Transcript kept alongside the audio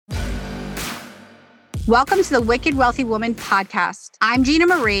Welcome to the Wicked Wealthy Woman podcast. I'm Gina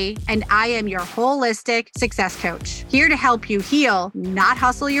Marie, and I am your holistic success coach, here to help you heal, not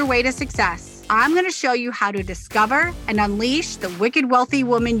hustle your way to success. I'm going to show you how to discover and unleash the wicked wealthy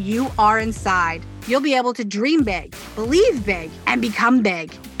woman you are inside. You'll be able to dream big, believe big, and become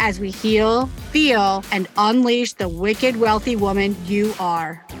big as we heal, feel, and unleash the wicked wealthy woman you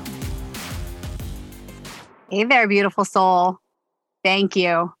are. Hey there, beautiful soul. Thank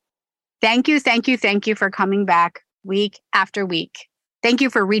you. Thank you for coming back week after week. Thank you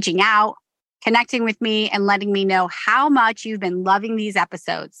for reaching out, connecting with me, and letting me know how much you've been loving these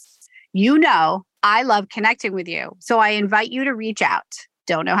episodes. You know, I love connecting with you, so I invite you to reach out.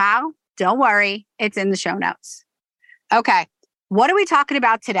 Don't know how? Don't worry. It's in the show notes. Okay. What are we talking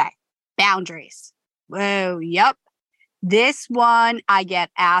about today? Boundaries. Whoa, yep. This one, I get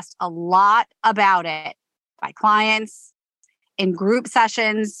asked a lot about it by clients, in group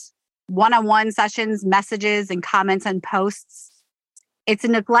sessions, one-on-one sessions, messages, and comments and posts. It's a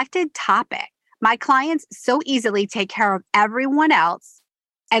neglected topic. My clients so easily take care of everyone else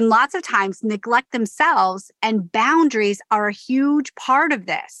and lots of times neglect themselves, and boundaries are a huge part of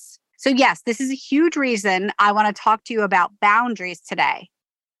this. So yes, this is a huge reason I want to talk to you about boundaries today.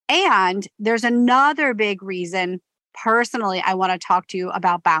 And there's another big reason, personally, I want to talk to you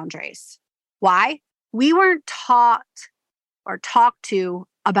about boundaries. Why? We weren't taught or talked to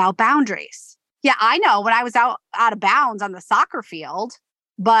about boundaries. Yeah, I know when I was out of bounds on the soccer field,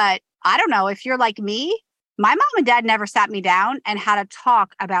 but I don't know if you're like me, my mom and dad never sat me down and had a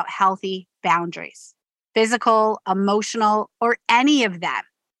talk about healthy boundaries, physical, emotional, or any of them,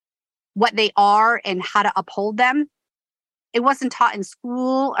 what they are and how to uphold them. It wasn't taught in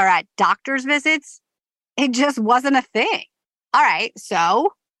school or at doctor's visits. It just wasn't a thing. All right,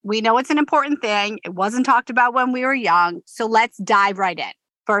 so we know it's an important thing. It wasn't talked about when we were young. So let's dive right in.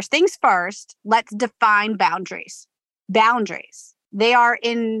 First things first, let's define boundaries. Boundaries, they are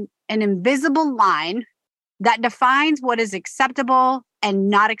in an invisible line that defines what is acceptable and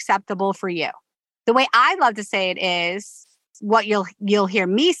not acceptable for you. The way I love to say it is, what you'll hear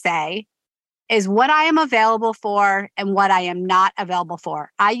me say is what I am available for and what I am not available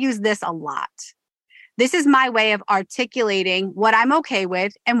for. I use this a lot. This is my way of articulating what I'm okay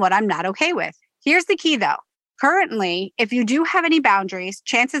with and what I'm not okay with. Here's the key though. Currently, if you do have any boundaries,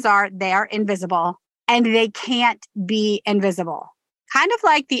 chances are they are invisible and they can't be invisible. Kind of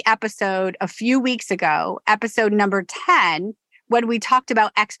like the episode a few weeks ago, episode number 10, when we talked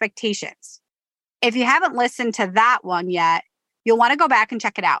about expectations. If you haven't listened to that one yet, you'll want to go back and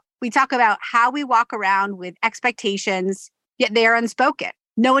check it out. We talk about how we walk around with expectations, yet they are unspoken.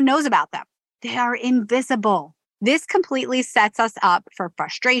 No one knows about them. They are invisible. This completely sets us up for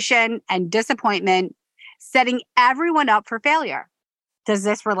frustration and disappointment, setting everyone up for failure. Does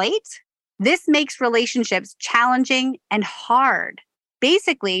this relate? This makes relationships challenging and hard.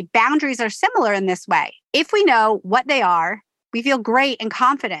 Basically, boundaries are similar in this way. If we know what they are, we feel great and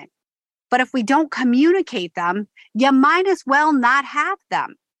confident. But if we don't communicate them, you might as well not have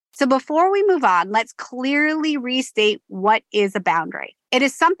them. So before we move on, let's clearly restate what is a boundary. It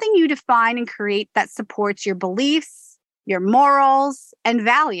is something you define and create that supports your beliefs, your morals, and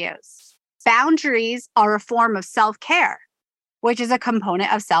values. Boundaries are a form of self-care, which is a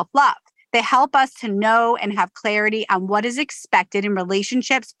component of self-love. They help us to know and have clarity on what is expected in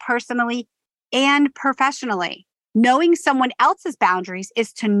relationships personally and professionally. Knowing someone else's boundaries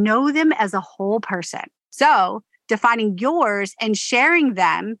is to know them as a whole person. So, defining yours and sharing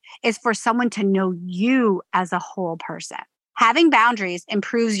them is for someone to know you as a whole person. Having boundaries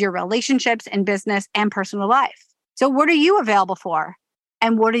improves your relationships in business and personal life. So what are you available for?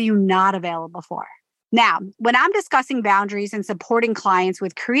 And what are you not available for? Now, when I'm discussing boundaries and supporting clients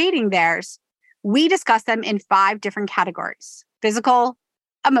with creating theirs, we discuss them in 5 different categories: physical,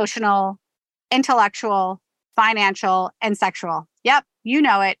 emotional, intellectual, financial, and sexual. Yep, you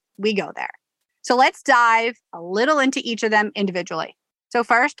know it. We go there. So let's dive a little into each of them individually. So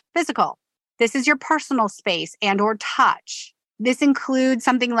first, physical. This is your personal space and or touch. This includes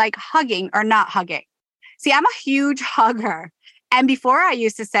something like hugging or not hugging. See, I'm a huge hugger. And before I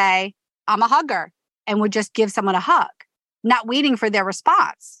used to say, I'm a hugger, and would just give someone a hug, not waiting for their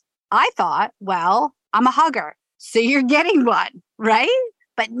response. I thought, well, I'm a hugger, so you're getting one, right?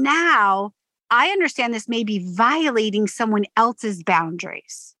 But now I understand this may be violating someone else's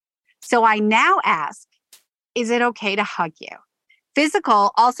boundaries. So I now ask, is it okay to hug you?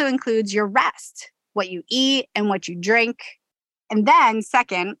 Physical also includes your rest, what you eat and what you drink. And then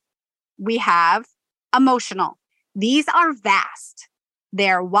second, we have emotional. These are vast.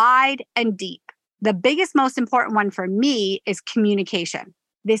 They're wide and deep. The biggest, most important one for me is communication.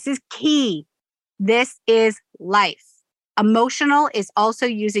 This is key. This is life. Emotional is also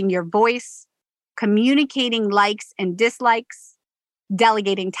using your voice, communicating likes and dislikes,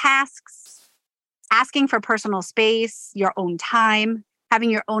 delegating tasks, asking for personal space, your own time, having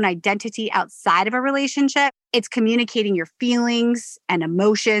your own identity outside of a relationship. It's communicating your feelings and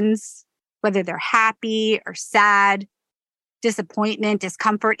emotions, whether they're happy or sad, disappointment,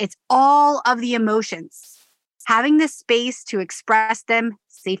 discomfort. It's all of the emotions. Having the space to express them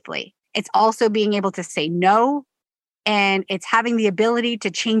safely. It's also being able to say no, and it's having the ability to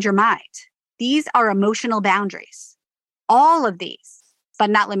change your mind. These are emotional boundaries. All of these, but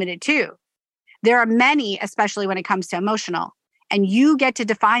not limited to. There are many, especially when it comes to emotional, and you get to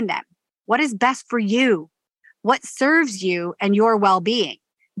define them. What is best for you? What serves you and your well-being?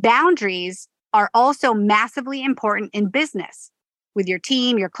 Boundaries are also massively important in business with your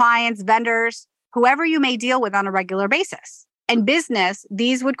team, your clients, vendors, whoever you may deal with on a regular basis. In business,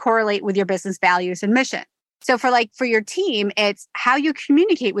 these would correlate with your business values and mission. So for your team, it's how you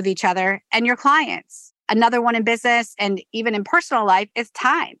communicate with each other and your clients. Another one in business and even in personal life is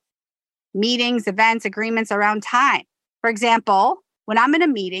time. Meetings, events, agreements around time. For example, when I'm in a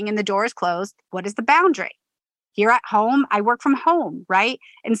meeting and the door is closed, what is the boundary? Here at home, I work from home, right?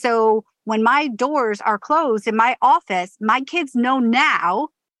 And so when my doors are closed in my office, my kids know now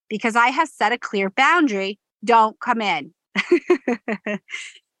because I have set a clear boundary, don't come in.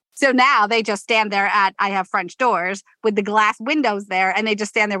 So now they just stand there I have French doors with the glass windows there, and they just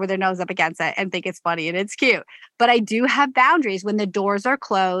stand there with their nose up against it and think it's funny and it's cute. But I do have boundaries. When the doors are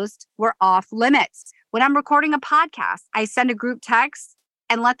closed, we're off limits. When I'm recording a podcast, I send a group text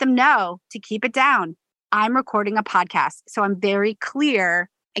and let them know to keep it down. I'm recording a podcast. So I'm very clear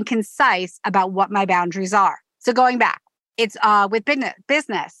and concise about what my boundaries are. So going back, it's with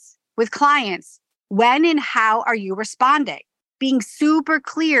business, with clients, when and how are you responding? Being super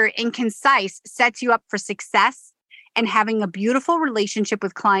clear and concise sets you up for success, and having a beautiful relationship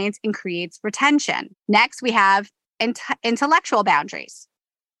with clients and creates retention. Next, we have intellectual boundaries.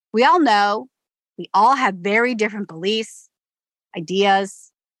 We all know we all have very different beliefs,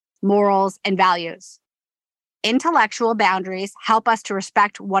 ideas, morals, and values. Intellectual boundaries help us to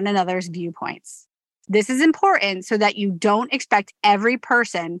respect one another's viewpoints. This is important so that you don't expect every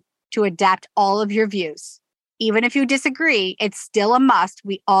person to adapt all of your views. Even if you disagree, it's still a must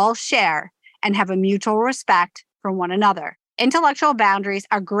we all share and have a mutual respect for one another. Intellectual boundaries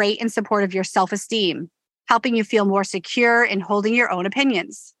are great in support of your self-esteem, helping you feel more secure in holding your own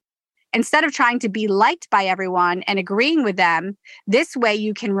opinions. Instead of trying to be liked by everyone and agreeing with them, this way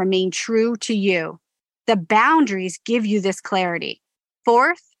you can remain true to you. The boundaries give you this clarity.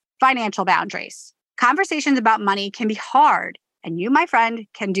 Fourth, financial boundaries. Conversations about money can be hard, and you, my friend,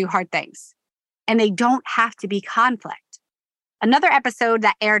 can do hard things. And they don't have to be conflict. Another episode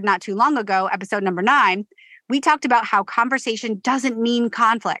that aired not too long ago, episode number 9, we talked about how conversation doesn't mean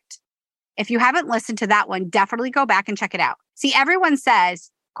conflict. If you haven't listened to that one, definitely go back and check it out. See, everyone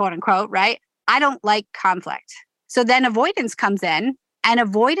says, quote unquote, right? I don't like conflict. So then avoidance comes in, and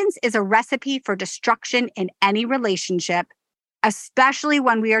avoidance is a recipe for destruction in any relationship, especially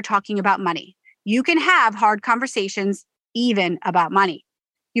when we are talking about money. You can have hard conversations even about money.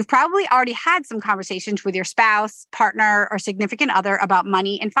 You've probably already had some conversations with your spouse, partner, or significant other about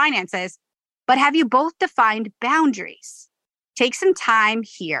money and finances, but have you both defined boundaries? Take some time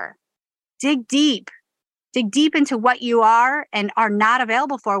here. Dig deep. Dig deep into what you are and are not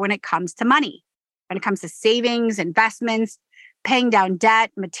available for when it comes to money, when it comes to savings, investments, paying down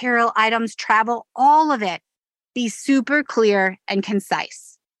debt, material items, travel, all of it. Be super clear and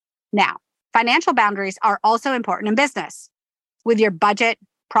concise. Now, financial boundaries are also important in business with your budget,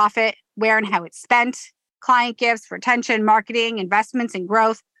 profit, where and how it's spent, client gifts, retention, marketing, investments, and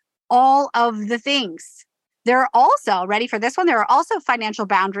growth, all of the things. There are also, ready for this one, there are also financial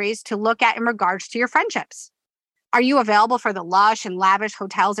boundaries to look at in regards to your friendships. Are you available for the lush and lavish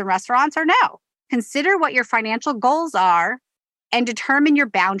hotels and restaurants or no? Consider what your financial goals are and determine your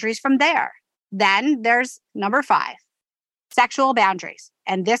boundaries from there. Then there's number 5, sexual boundaries.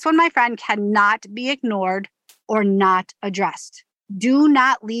 And this one, my friend, cannot be ignored or not addressed. Do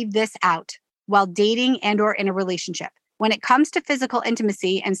not leave this out while dating and or in a relationship. When it comes to physical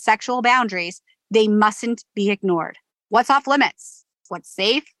intimacy and sexual boundaries, they mustn't be ignored. What's off limits? What's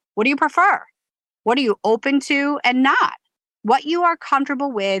safe? What do you prefer? What are you open to and not? What you are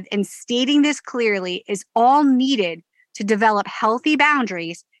comfortable with and stating this clearly is all needed to develop healthy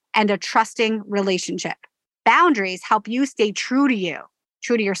boundaries and a trusting relationship. Boundaries help you stay true to you,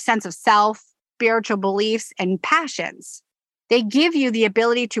 true to your sense of self, spiritual beliefs, and passions. They give you the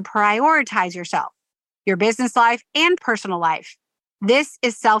ability to prioritize yourself, your business life, and personal life. This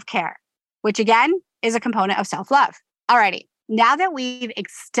is self-care. which again is a component of self-love. Alrighty, now that we've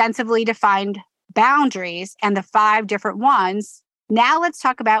extensively defined boundaries and the 5 different ones, now let's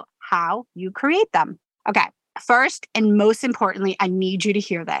talk about how you create them. Okay, first and most importantly, I need you to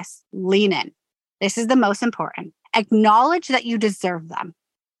hear this. Lean in. This is the most important. Acknowledge that you deserve them.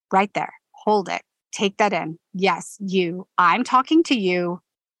 Right there. Hold it. Take that in. Yes, you. I'm talking to you.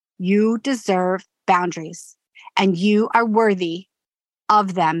 You deserve boundaries, and you are worthy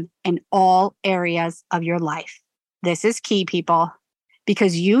of them in all areas of your life. This is key, people,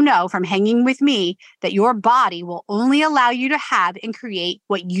 because you know from hanging with me that your body will only allow you to have and create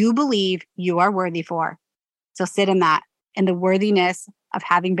what you believe you are worthy for. So sit in that, in the worthiness of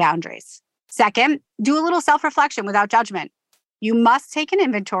having boundaries. Second, do a little self-reflection without judgment. You must take an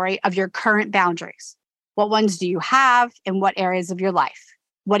inventory of your current boundaries. What ones do you have in what areas of your life?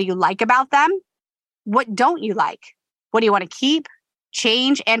 What do you like about them? What don't you like? What do you want to keep,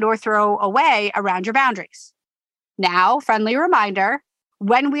 change, and or throw away around your boundaries? Now, friendly reminder,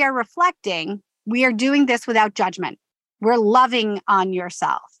 when we are reflecting, we are doing this without judgment. We're loving on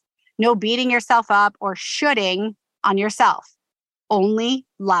yourself. No beating yourself up or shoulding on yourself. Only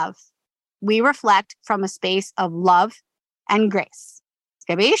love. We reflect from a space of love and grace.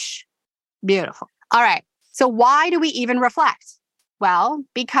 Skabish? Beautiful. All right. So why do we even reflect? Well,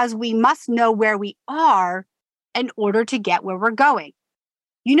 because we must know where we are in order to get where we're going.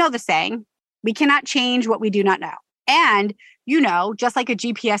 You know the saying, we cannot change what we do not know. And, just like a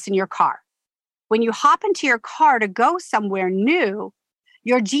GPS in your car, when you hop into your car to go somewhere new,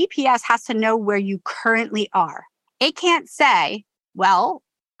 your GPS has to know where you currently are. It can't say, well,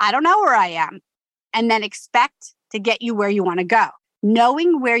 I don't know where I am, and then expect to get you where you want to go.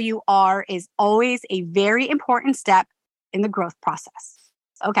 Knowing where you are is always a very important step in the growth process.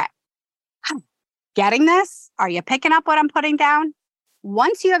 Okay. Getting this? Are you picking up what I'm putting down?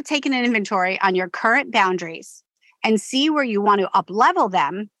 Once you have taken an inventory on your current boundaries and see where you want to up-level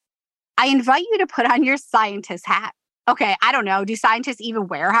them, I invite you to put on your scientist hat. Okay, I don't know. Do scientists even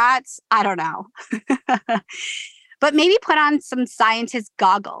wear hats? I don't know. But maybe put on some scientist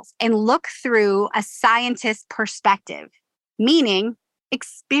goggles and look through a scientist perspective, meaning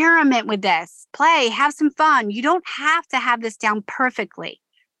experiment with this, play, have some fun. You don't have to have this down perfectly.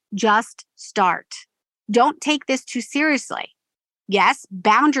 Just start. Don't take this too seriously. Yes,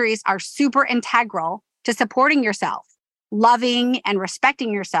 boundaries are super integral to supporting yourself, loving and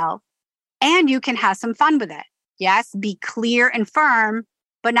respecting yourself, and you can have some fun with it. Yes, be clear and firm,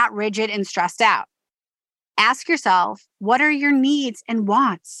 but not rigid and stressed out. Ask yourself, what are your needs and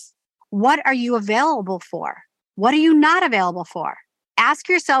wants? What are you available for? What are you not available for? Ask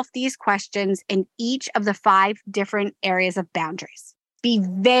yourself these questions in each of the 5 different areas of boundaries. Be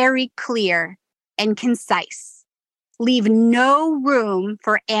very clear and concise. Leave no room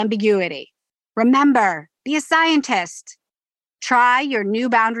for ambiguity. Remember, be a scientist. Try your new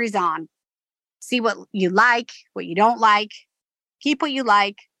boundaries on. See what you like, what you don't like. Keep what you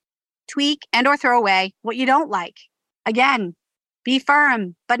like. Tweak and or throw away what you don't like. Again, be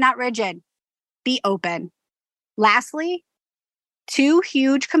firm, but not rigid. Be open. Lastly, 2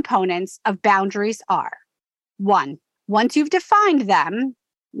 huge components of boundaries are: 1, once you've defined them,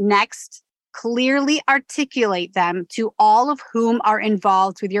 next, clearly articulate them to all of whom are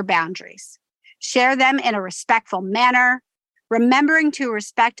involved with your boundaries. Share them in a respectful manner, remembering to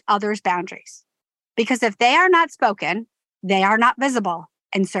respect others' boundaries. Because if they are not spoken, they are not visible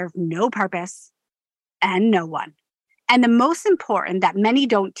and serve no purpose and no one. And the most important that many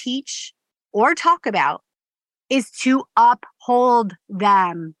don't teach or talk about is to uphold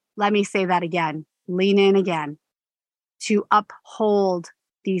them. Let me say that again. Lean in again. To uphold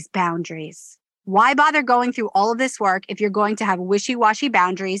these boundaries. Why bother going through all of this work if you're going to have wishy-washy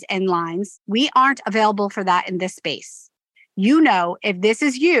boundaries and lines? We aren't available for that in this space. If this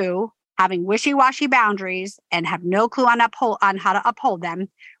is you having wishy-washy boundaries and have no clue on how to uphold them,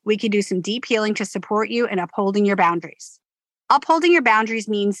 we can do some deep healing to support you in upholding your boundaries. Upholding your boundaries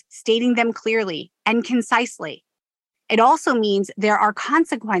means stating them clearly and concisely. It also means there are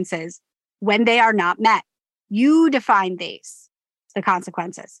consequences when they are not met. You define these, the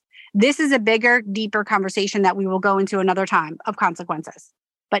consequences. This is a bigger, deeper conversation that we will go into another time of consequences.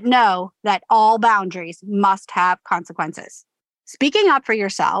 But know that all boundaries must have consequences. Speaking up for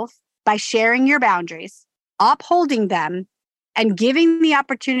yourself by sharing your boundaries, upholding them, and giving the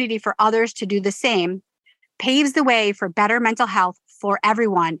opportunity for others to do the same paves the way for better mental health for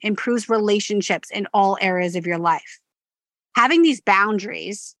everyone, improves relationships in all areas of your life. Having these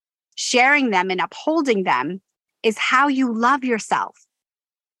boundaries, sharing them and upholding them is how you love yourself,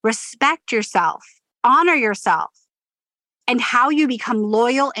 respect yourself, honor yourself, and how you become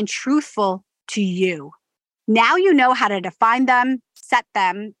loyal and truthful to you. Now you know how to define them, set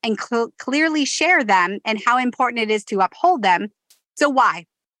them, and clearly share them and how important it is to uphold them. So why?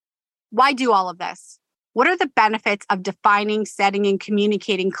 Why do all of this? What are the benefits of defining, setting, and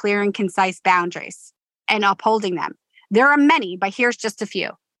communicating clear and concise boundaries and upholding them? There are many, but here's just a few.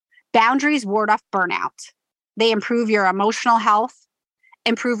 Boundaries ward off burnout. They improve your emotional health,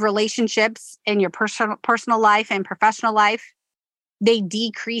 improve relationships in your personal life and professional life. They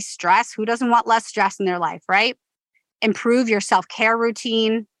decrease stress. Who doesn't want less stress in their life, right? Improve your self-care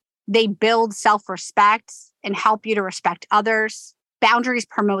routine. They build self-respect and help you to respect others. Boundaries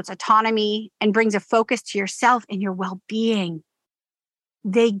promotes autonomy and brings a focus to yourself and your well-being.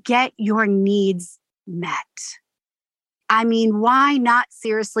 They get your needs met. I mean, why not?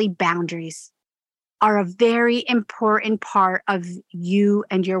 Seriously, boundaries are a very important part of you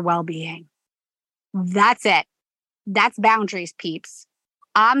and your well-being. That's it. That's boundaries, peeps.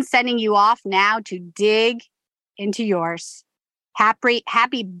 I'm sending you off now to dig into yours.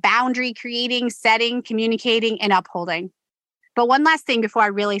 Happy boundary creating, setting, communicating, and upholding. But one last thing before I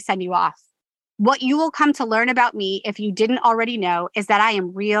really send you off. What you will come to learn about me, if you didn't already know, is that I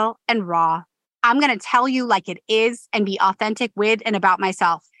am real and raw. I'm going to tell you like it is and be authentic with and about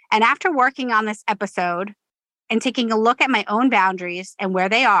myself. And after working on this episode and taking a look at my own boundaries and where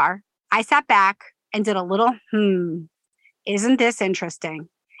they are, I sat back and did a little, isn't this interesting?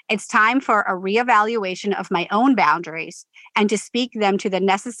 It's time for a reevaluation of my own boundaries and to speak them to the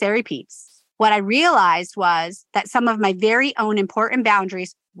necessary peeps. What I realized was that some of my very own important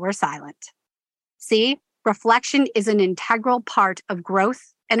boundaries were silent. See, reflection is an integral part of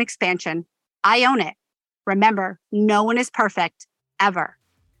growth and expansion. I own it. Remember, no one is perfect, ever.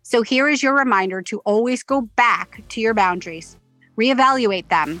 So here is your reminder to always go back to your boundaries, reevaluate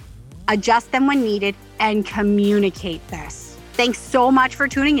them, adjust them when needed, and communicate this. Thanks so much for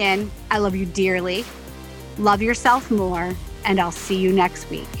tuning in. I love you dearly. Love yourself more, and I'll see you next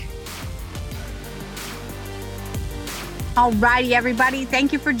week. Alrighty, everybody.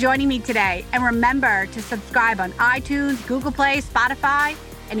 Thank you for joining me today. And remember to subscribe on iTunes, Google Play, Spotify.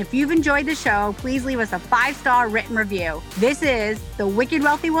 And if you've enjoyed the show, please leave us a 5-star written review. This is the Wicked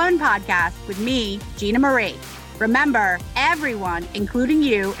Wealthy Woman podcast with me, Gina Marie. Remember, everyone, including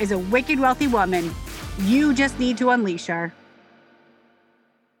you, is a wicked wealthy woman. You just need to unleash her.